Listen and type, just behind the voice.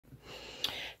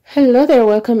Hello there,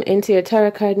 welcome into your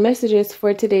tarot card messages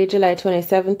for today, July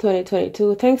 27th,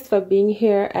 2022. Thanks for being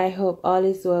here. I hope all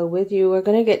is well with you. We're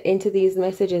going to get into these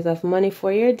messages of money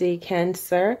for your day,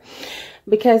 Cancer.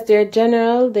 Because they're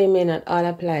general, they may not all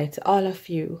apply to all of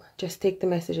you. Just take the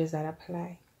messages that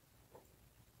apply.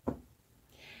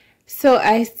 So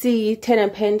I see 10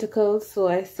 of Pentacles, so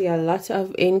I see a lot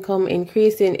of income,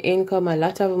 increase in income, a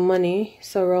lot of money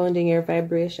surrounding your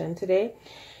vibration today.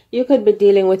 You could be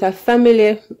dealing with a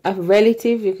family, a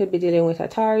relative. You could be dealing with a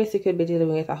Taurus. You could be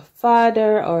dealing with a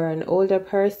father or an older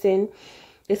person.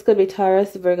 This could be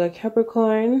Taurus, Virgo,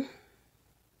 Capricorn.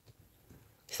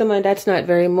 Someone that's not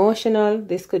very emotional.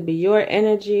 This could be your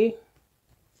energy.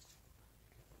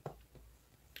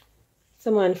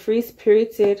 Someone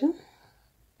free-spirited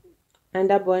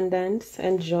and abundant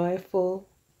and joyful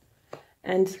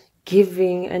and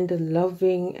giving and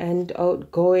loving and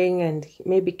outgoing and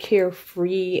maybe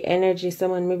carefree energy.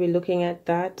 Someone may be looking at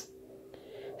that.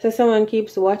 So someone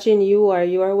keeps watching you, or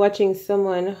you are watching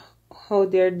someone, how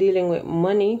they're dealing with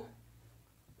money.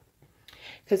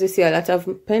 Because you see a lot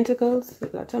of pentacles, a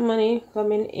lot of money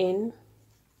coming in.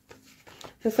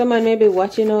 So someone may be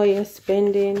watching how you're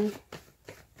spending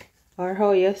or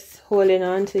how you're holding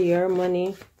on to your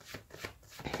money.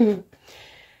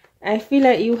 I feel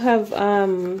like you have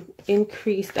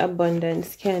increased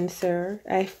abundance, Cancer.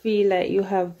 I feel like you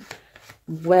have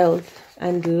wealth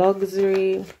and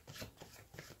luxury.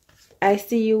 I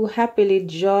see you happily,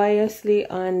 joyously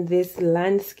on this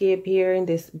landscape here in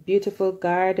this beautiful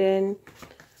garden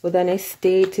with an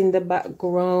estate in the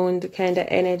background kind of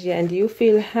energy. And you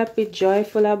feel happy,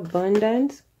 joyful,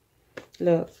 abundant.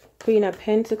 Look, Queen of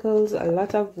Pentacles, a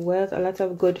lot of wealth, a lot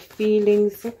of good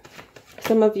feelings.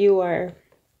 Some of you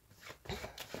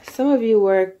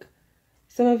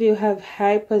have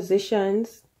high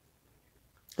positions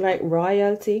like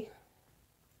royalty.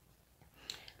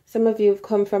 Some of you have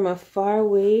come from a far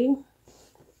way,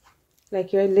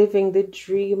 like you're living the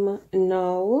dream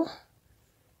now,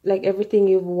 like everything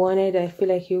you've wanted. I feel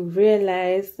like you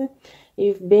realize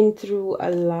you've been through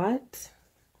a lot.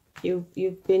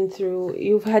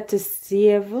 You've had to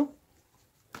save.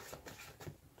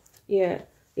 Yeah.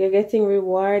 You're getting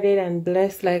rewarded and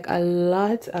blessed, like a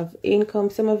lot of income.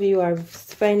 Some of you are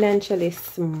financially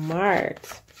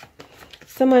smart.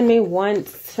 Someone may want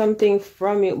something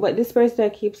from you, but this person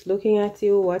that keeps looking at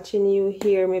you, watching you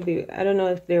here, maybe, I don't know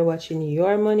if they're watching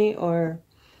your money or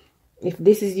if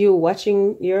this is you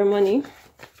watching your money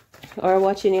or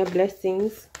watching your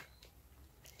blessings.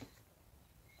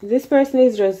 This person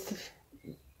is just,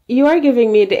 you are giving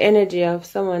me the energy of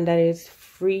someone that is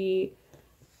free.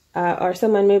 Or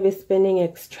someone may be spending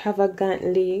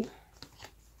extravagantly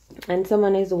and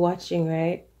someone is watching,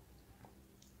 right?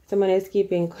 Someone is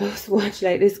keeping close watch.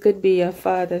 Like this could be your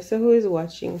father. So who is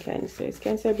watching, Cancer? Is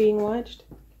Cancer being watched?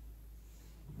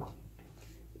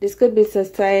 This could be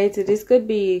society. This could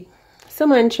be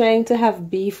someone trying to have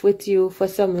beef with you for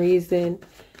some reason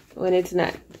when it's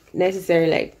not necessary,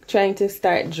 like trying to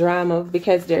start drama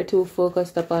because they're too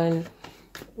focused upon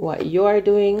what you're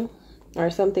doing. Or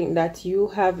something that you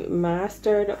have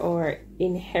mastered or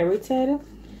inherited,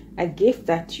 a gift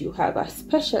that you have, a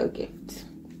special gift,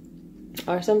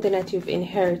 or something that you've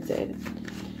inherited,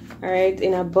 all right,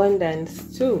 in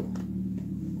abundance too.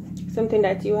 Something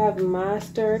that you have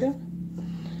mastered.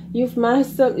 You've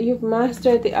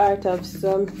mastered the art of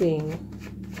something,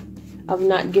 of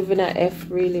not giving a F,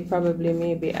 really, probably,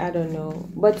 maybe, I don't know,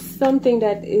 but something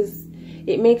that is,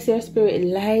 it makes your spirit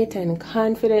light and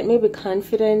confident. Maybe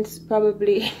confidence,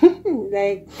 probably.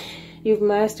 Like you've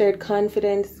mastered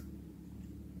confidence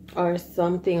or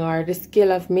something, or the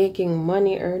skill of making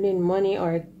money, earning money,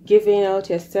 or giving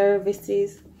out your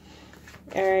services.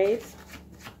 Alright,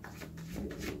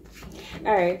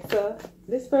 so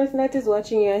this person that is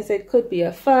watching you, I said, could be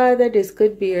a father. This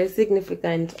could be your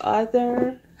significant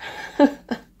other.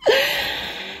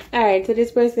 Alright, so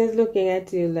this person is looking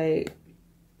at you like,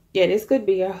 yeah, this could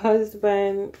be your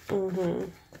husband,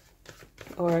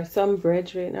 or some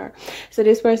brethren. Or so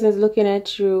this person is looking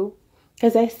at you,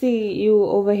 because I see you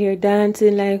over here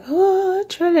dancing like, oh,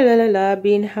 tra-la-la-la-la,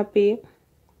 being happy.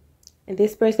 And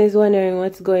this person is wondering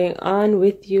what's going on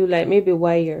with you, like maybe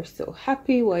why you're so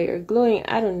happy, why you're glowing.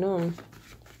 I don't know.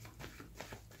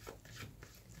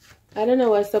 I don't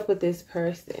know what's up with this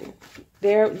person.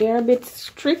 They're a bit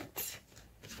strict.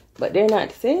 But they're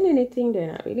not saying anything.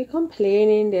 They're not really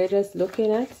complaining. They're just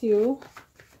looking at you.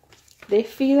 They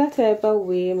feel a type of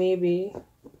way, maybe.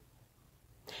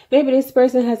 Maybe this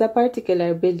person has a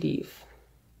particular belief.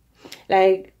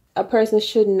 Like, a person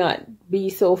should not be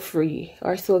so free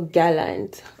or so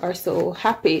gallant or so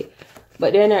happy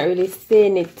but they're not really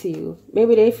saying it to you.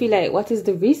 Maybe they feel like, what is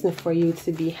the reason for you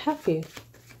to be happy?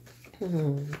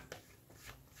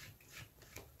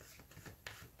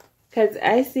 Because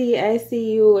I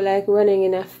see you like running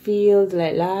in a field,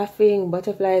 like laughing,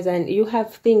 butterflies, and you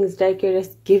have things like you're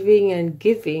just giving and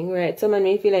giving, right? Someone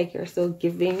may feel like you're so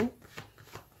giving,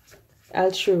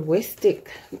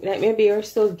 altruistic, like maybe you're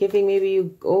so giving, maybe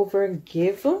you over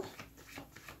give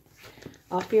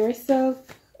of yourself,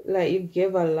 like you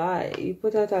give a lot, you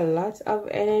put out a lot of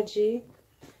energy.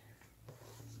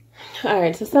 All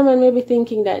right, so someone may be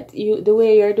thinking that the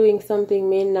way you're doing something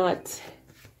may not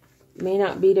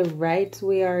be the right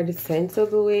way or the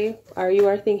sensible way, or you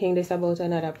are thinking this about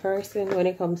another person when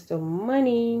it comes to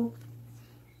money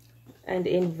and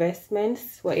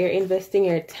investments, what you're investing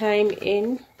your time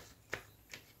in.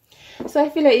 So I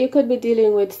feel like you could be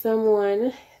dealing with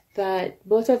someone that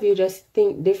both of you just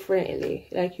think differently,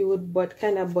 like you would butt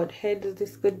heads.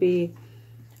 This could be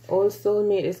old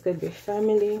soulmate, this could be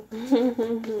family.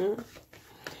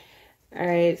 All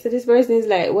right, so this person is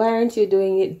like, why aren't you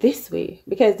doing it this way?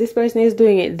 Because this person is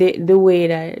doing it the way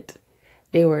that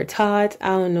they were taught, I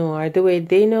don't know, or the way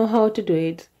they know how to do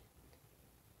it,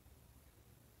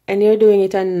 and you're doing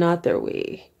it another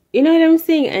way. You know what I'm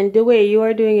saying? And the way you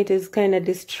are doing it is kind of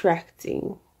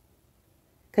distracting,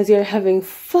 because you're having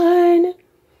fun,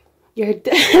 you're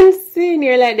dancing,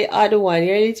 you're like the other one,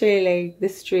 you're literally like the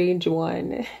strange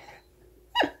one.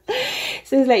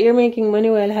 So it's like you're making money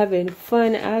while having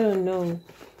fun. I don't know.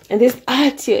 And this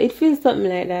art here, it feels something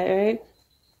like that, right?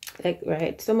 Like,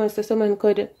 right. Someone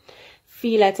could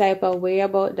feel a type of way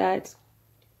about that.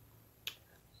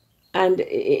 And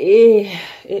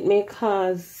it may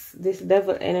cause this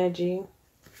devil energy,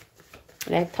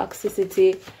 like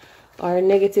toxicity or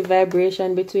negative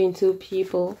vibration between two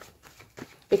people.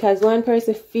 Because one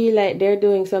person feel like they're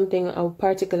doing something a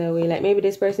particular way. Like maybe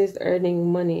this person is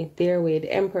earning money their way. The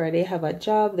emperor, they have a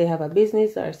job, they have a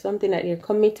business or something that they're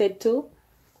committed to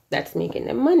that's making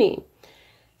them money.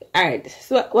 Alright,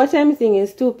 so what I'm seeing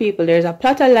is two people. There's a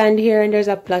plot of land here and there's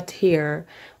a plot here.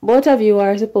 Both of you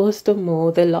are supposed to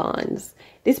mow the lawns.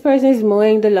 This person is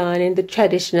mowing the lawn in the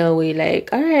traditional way. Like,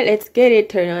 alright, let's get it.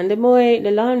 Turn on the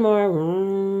lawnmower.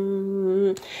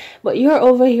 But you're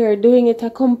over here doing it a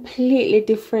completely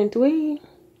different way.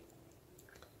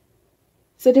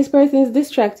 So this person is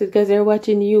distracted because they're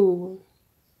watching you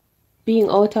being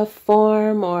out of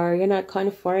form, or you're not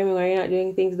conforming, or you're not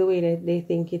doing things the way that they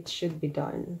think it should be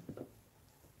done.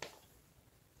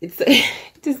 It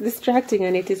is distracting,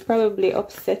 and it is probably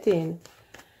upsetting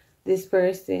this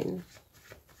person,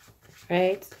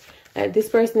 right? This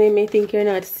person, they may think you're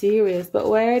not serious, but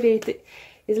why are they?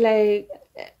 It's like,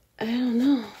 I don't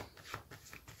know.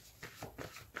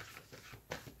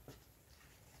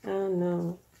 I don't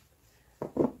know.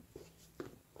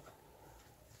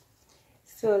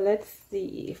 So let's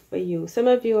see for you. Some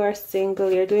of you are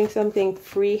single. You're doing something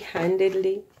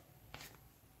free-handedly.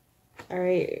 All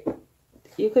right.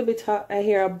 You could be I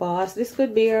hear a boss. This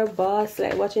could be your boss,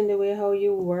 like watching the way how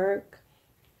you work.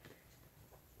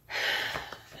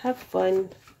 Have fun.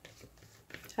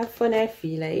 Have fun, I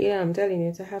feel like. Yeah, I'm telling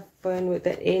you to have fun with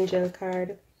that angel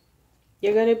card.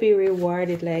 You're going to be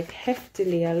rewarded like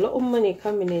heftily. A lot of money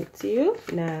coming into you.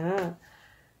 Nah.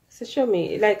 So show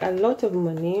me like a lot of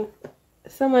money.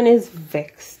 Someone is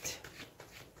vexed.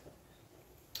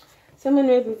 Someone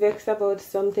may be vexed about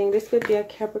something. This could be a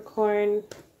Capricorn.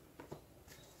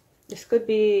 This could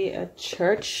be a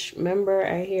church member,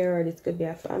 I hear, or this could be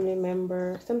a family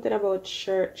member. Something about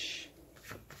church.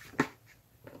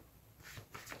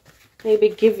 Maybe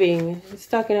giving. It's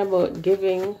talking about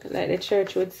giving. Like the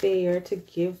church would say, you're to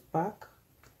give back.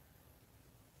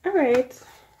 Alright.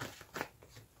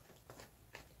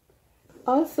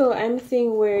 Also, I'm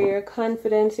seeing where your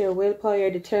confidence, your willpower,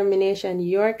 your determination,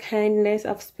 your kindness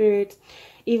of spirit,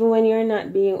 even when you're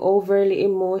not being overly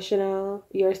emotional,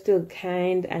 you're still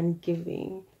kind and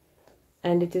giving.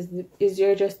 And it is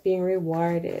you're just being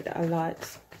rewarded a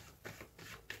lot.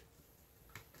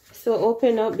 So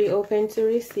open up, be open to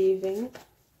receiving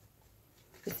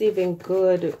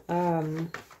good,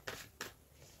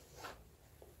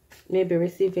 maybe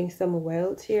receiving some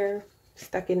wealth here,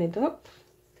 stacking it up.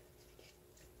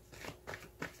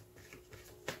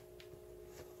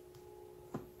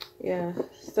 Yeah,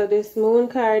 so this moon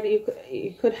card,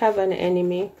 you could have an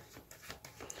enemy,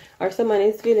 or someone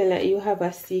is feeling like you have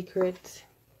a secret.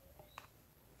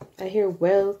 I hear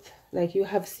wealth, like you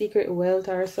have secret wealth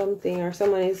or something, or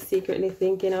someone is secretly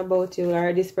thinking about you,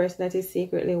 or this person that is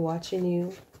secretly watching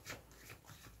you.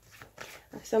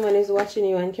 Someone is watching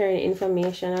you and carrying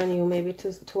information on you, maybe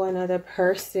to another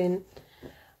person.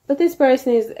 But this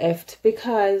person is effed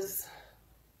because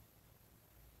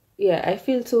yeah, I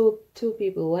feel two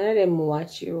people. One of them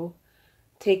watch you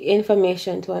take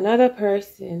information to another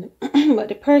person, but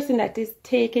the person that is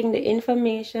taking the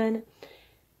information,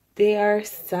 they are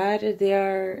sad,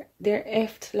 they're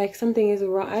effed, like something is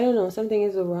wrong. I don't know, something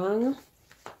is wrong.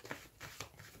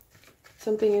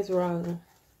 Something is wrong.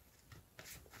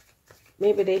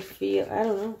 Maybe they feel, I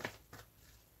don't know.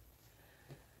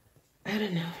 I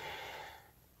don't know.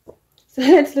 So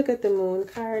let's look at the moon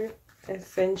card,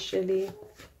 essentially.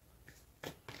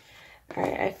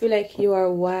 Alright, I feel like you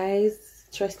are wise.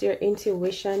 Trust your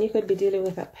intuition. You could be dealing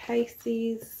with a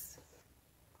Pisces.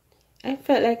 I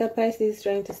felt like a Pisces is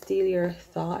trying to steal your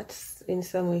thoughts in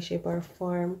some way, shape, or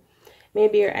form.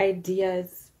 Maybe your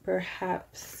ideas,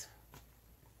 perhaps.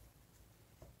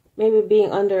 Maybe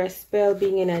being under a spell,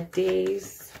 being in a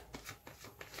daze.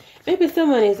 Maybe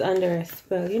someone is under a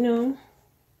spell, you know.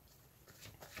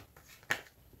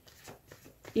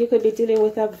 You could be dealing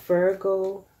with a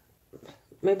Virgo.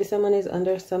 Maybe someone is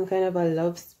under some kind of a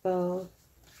love spell.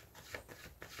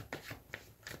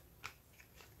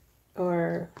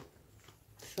 Or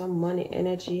some money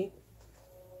energy.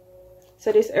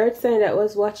 So this earth sign that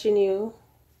was watching you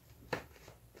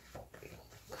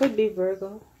could be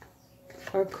Virgo.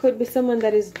 Or could be someone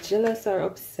that is jealous or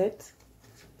upset.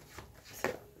 So,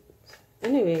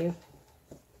 anyway.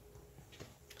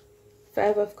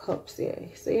 5 of Cups here.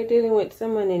 So you're dealing with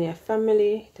someone in your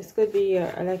family. This could be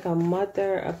like a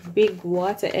mother, a big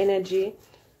water energy,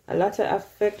 a lot of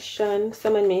affection.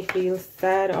 Someone may feel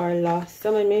sad or lost.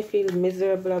 Someone may feel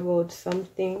miserable about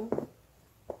something.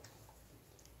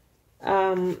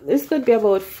 This could be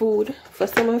about food for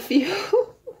some of you.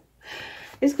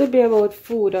 This could be about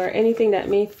food or anything that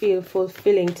may feel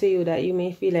fulfilling to you, that you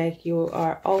may feel like you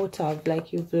are out of,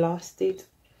 like you've lost it.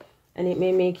 And it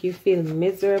may make you feel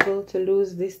miserable to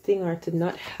lose this thing or to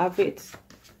not have it.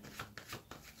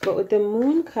 But with the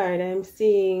moon card, I'm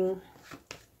seeing...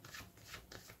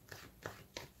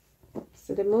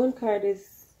 So the moon card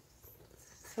is...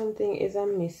 Something is a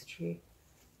mystery.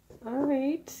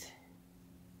 Alright.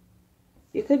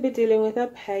 You could be dealing with a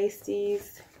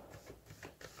Pisces.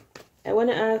 I want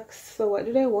to ask, so what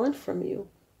do they want from you?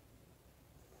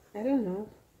 I don't know.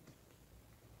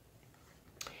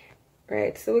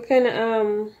 Right, so we kind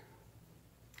of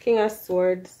King of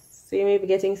Swords. So you may be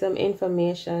getting some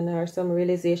information or some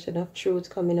realization of truth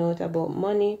coming out about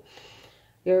money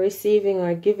you're receiving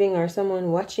or giving, or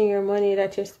someone watching your money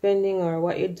that you're spending or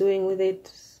what you're doing with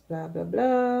it, blah blah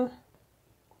blah.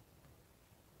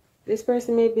 This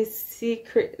person may be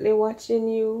secretly watching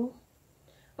you,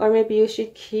 or maybe you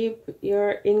should keep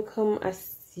your income a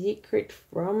secret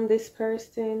from this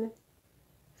person.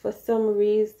 For some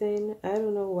reason, I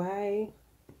don't know why.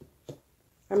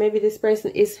 Or maybe this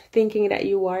person is thinking that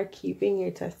you are keeping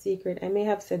it a secret. I may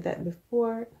have said that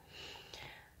before.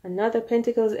 Another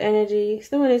Pentacles energy.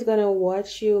 Someone is going to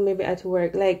watch you maybe at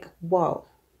work. Like, wow.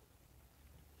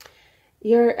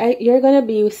 You're going to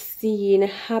be seen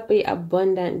happy,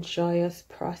 abundant, joyous,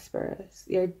 prosperous.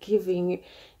 You're giving.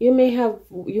 You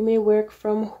may work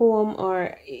from home,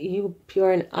 or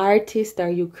you're an artist, or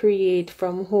you create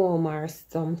from home or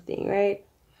something, right?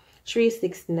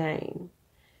 369.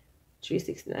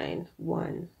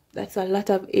 369. That's a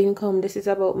lot of income. This is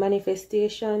about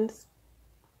manifestations.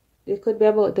 It could be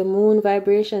about the moon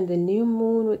vibration, the new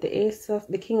moon with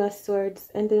the King of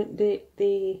Swords and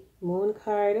the moon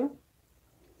card.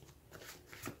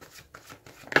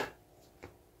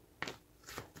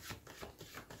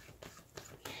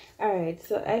 Alright,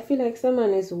 so I feel like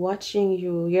someone is watching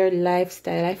you, your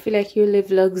lifestyle. I feel like you live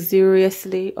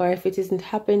luxuriously, or if it hasn't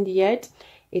happened yet,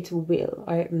 it will,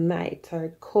 or it might, or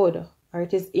it could, or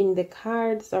it is in the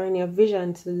cards or in your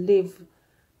vision to live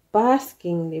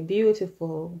baskingly,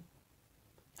 beautiful,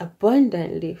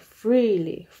 abundantly,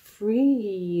 freely,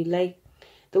 free. Like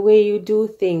the way you do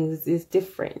things is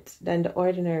different than the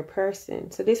ordinary person.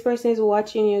 So this person is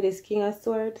watching you, this King of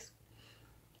Swords.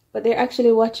 But they're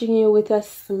actually watching you with a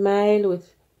smile.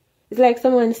 It's like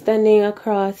someone standing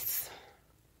across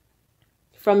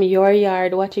from your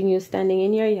yard, watching you standing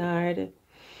in your yard.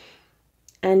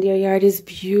 And your yard is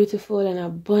beautiful and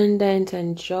abundant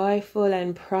and joyful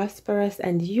and prosperous.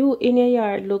 And you in your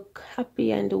yard look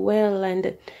happy and well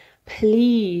and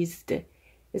pleased.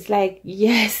 It's like,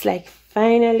 yes, like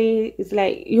finally, it's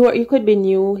like you could be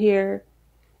new here.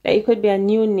 Like you could be a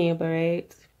new neighbor,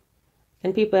 right?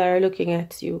 And people are looking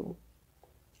at you.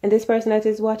 And this person that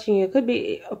is watching you could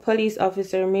be a police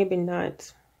officer, maybe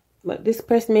not. But this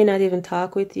person may not even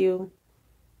talk with you.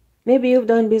 Maybe you've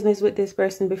done business with this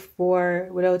person before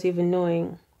without even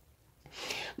knowing.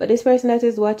 But this person that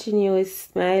is watching you is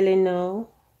smiling now.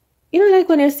 You know, like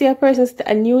when you see a person,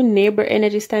 a new neighbor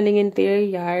energy standing in their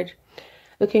yard,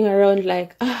 looking around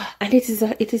like, ah, and it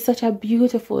is such a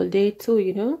beautiful day too,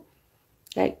 you know,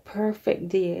 like perfect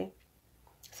day.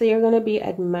 So you're gonna be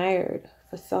admired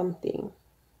for something,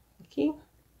 okay?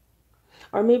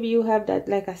 Or maybe you have that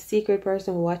like a secret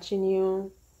person watching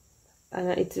you, and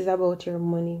it is about your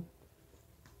money.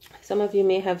 Some of you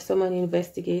may have someone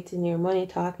investigating your money,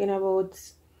 talking about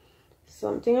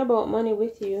something about money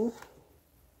with you.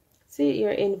 See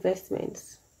your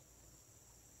investments.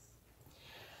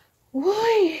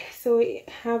 Why? So we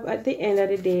have at the end of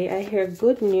the day, I hear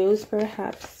good news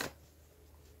perhaps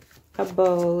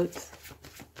about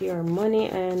your money,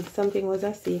 and something was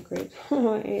a secret. I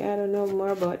don't know more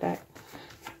about that.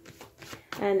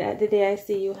 And at the day, I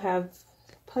see you have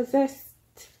possessed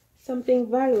something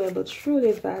valuable,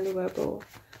 truly valuable,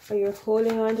 or you're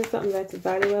holding on to something that's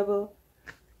valuable,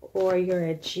 or you're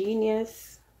a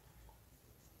genius,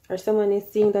 or someone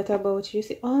is seeing that about you.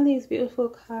 See all these beautiful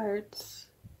cards.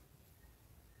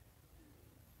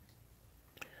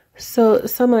 So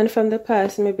someone from the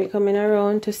past may be coming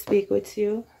around to speak with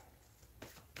you.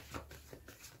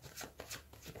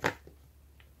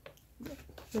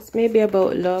 This may be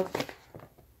about love.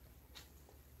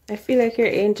 I feel like your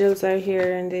angels are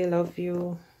here and they love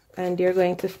you and you're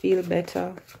going to feel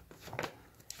better.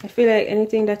 I feel like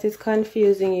anything that is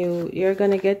confusing you, you're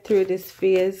going to get through this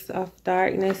phase of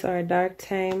darkness or dark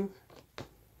time.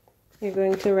 You're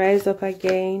going to rise up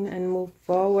again and move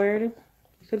forward.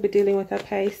 You could be dealing with a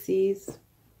Pisces.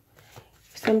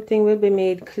 Something will be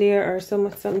made clear, or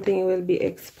something will be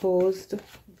exposed.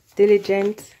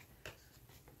 Diligent,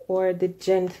 or the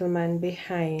gentleman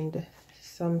behind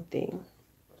something.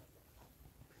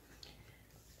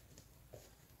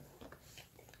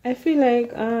 I feel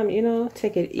like, you know,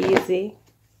 take it easy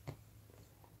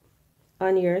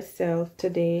on yourself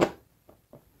today.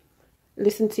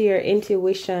 Listen to your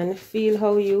intuition. Feel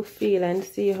how you feel and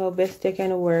see how best you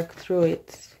can work through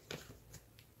it.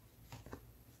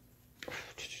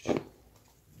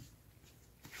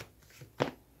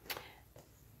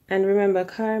 And remember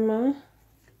karma.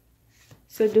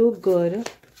 So do good.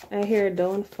 I hear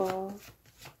downfall.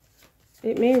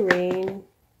 It may rain.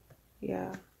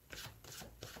 Yeah.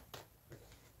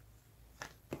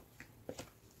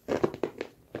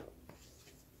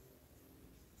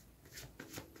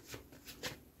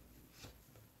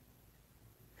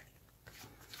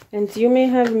 And you may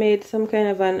have made some kind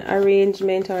of an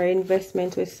arrangement or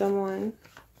investment with someone.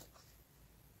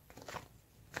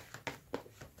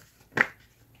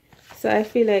 So I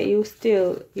feel like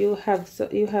you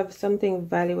have something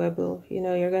valuable. You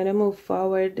know, you're gonna move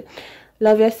forward.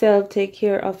 Love yourself, take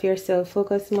care of yourself,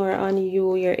 focus more on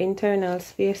you, your internal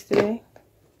space today.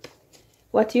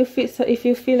 What you feel, so if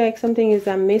you feel like something is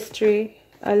a mystery,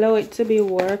 allow it to be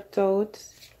worked out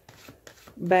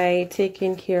by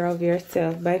taking care of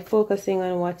yourself, by focusing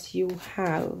on what you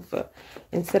have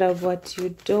instead of what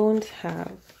you don't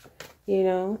have, you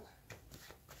know.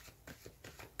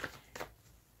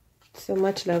 So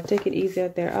much love. Take it easy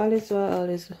out there. All is well, all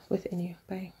is within you.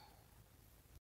 Bye.